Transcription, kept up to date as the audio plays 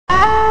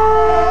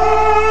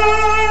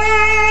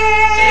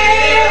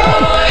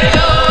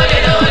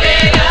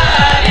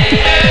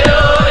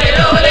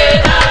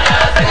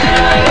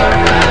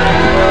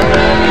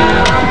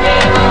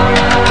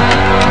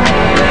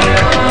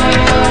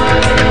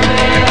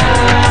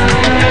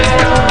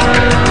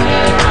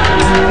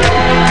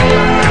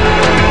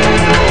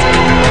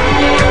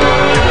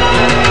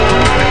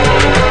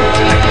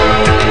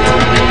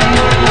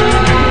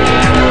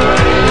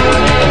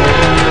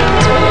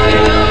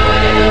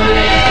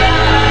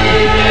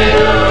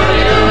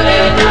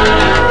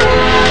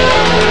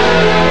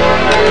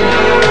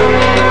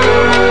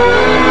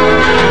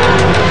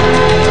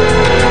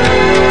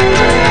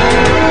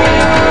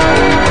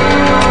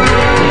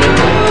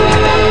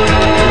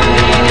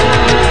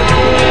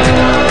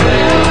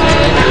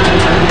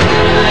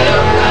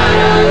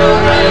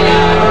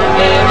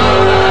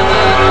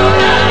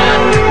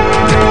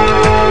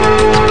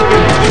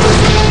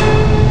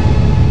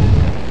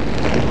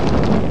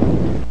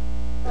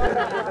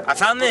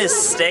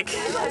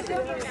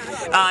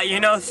You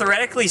know,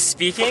 theoretically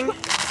speaking,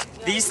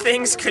 these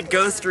things could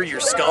go through your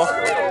skull.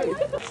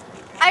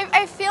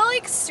 I feel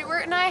like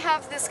Stuart and I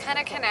have this kind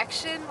of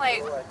connection,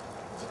 like,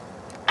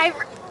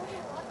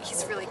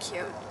 he's really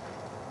cute.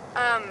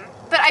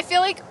 But I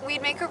feel like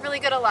we'd make a really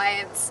good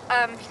alliance,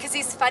 because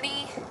he's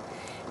funny,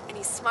 and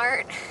he's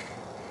smart.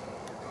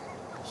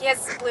 He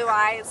has blue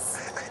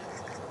eyes.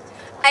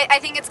 I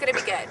think it's gonna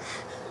be good.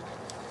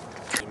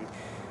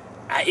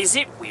 Is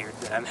it weird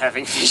that I'm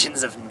having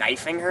visions of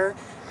knifing her?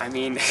 I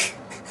mean,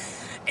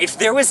 if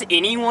there was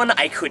anyone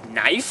I could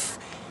knife,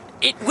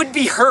 it would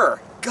be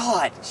her.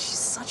 God, she's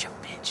such a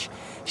bitch.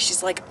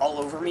 She's like all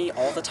over me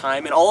all the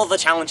time, and all of the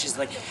challenges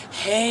like,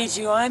 hey,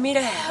 do you want me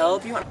to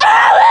help you?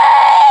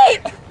 Ellie!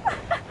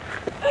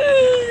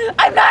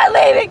 I'm not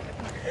leaving!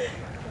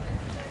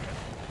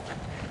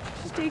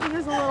 She's taking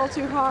this a little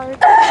too hard.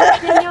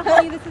 Danielle,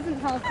 honey, this isn't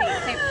healthy.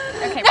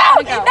 Okay,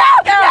 we're gonna go.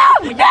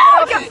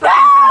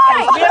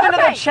 We have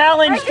another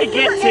challenge to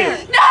get to.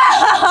 No!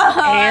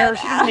 Air.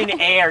 She doesn't need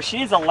air. She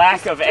needs a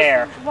lack of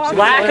air.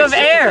 Lack of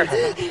air.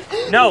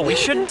 No, we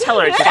shouldn't tell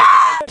her to.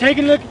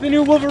 Taking a look at the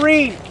new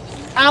Wolverine.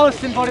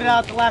 Allison voted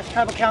out at the last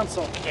tribal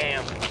council.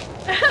 Damn.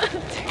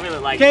 I really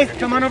like Okay, her.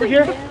 come on over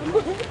here. Do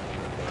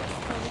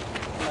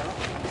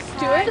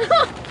it.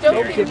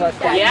 Don't give me that.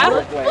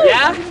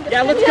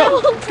 Yeah, let's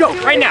go. Let's go.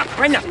 Right now.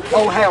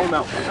 Oh, hell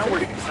no.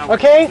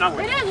 Okay,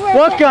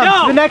 welcome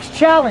to the next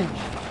challenge.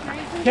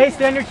 Okay,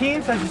 stay on your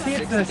teams. As you see,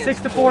 it's a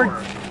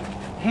 6-4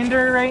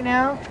 hinder right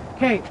now.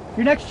 Okay,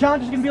 your next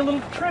challenge is going to be a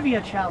little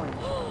trivia challenge.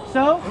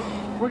 So,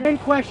 we're going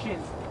to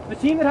questions. The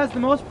team that has the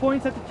most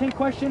points after 10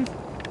 questions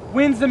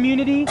wins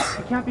immunity.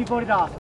 You can't be voted off.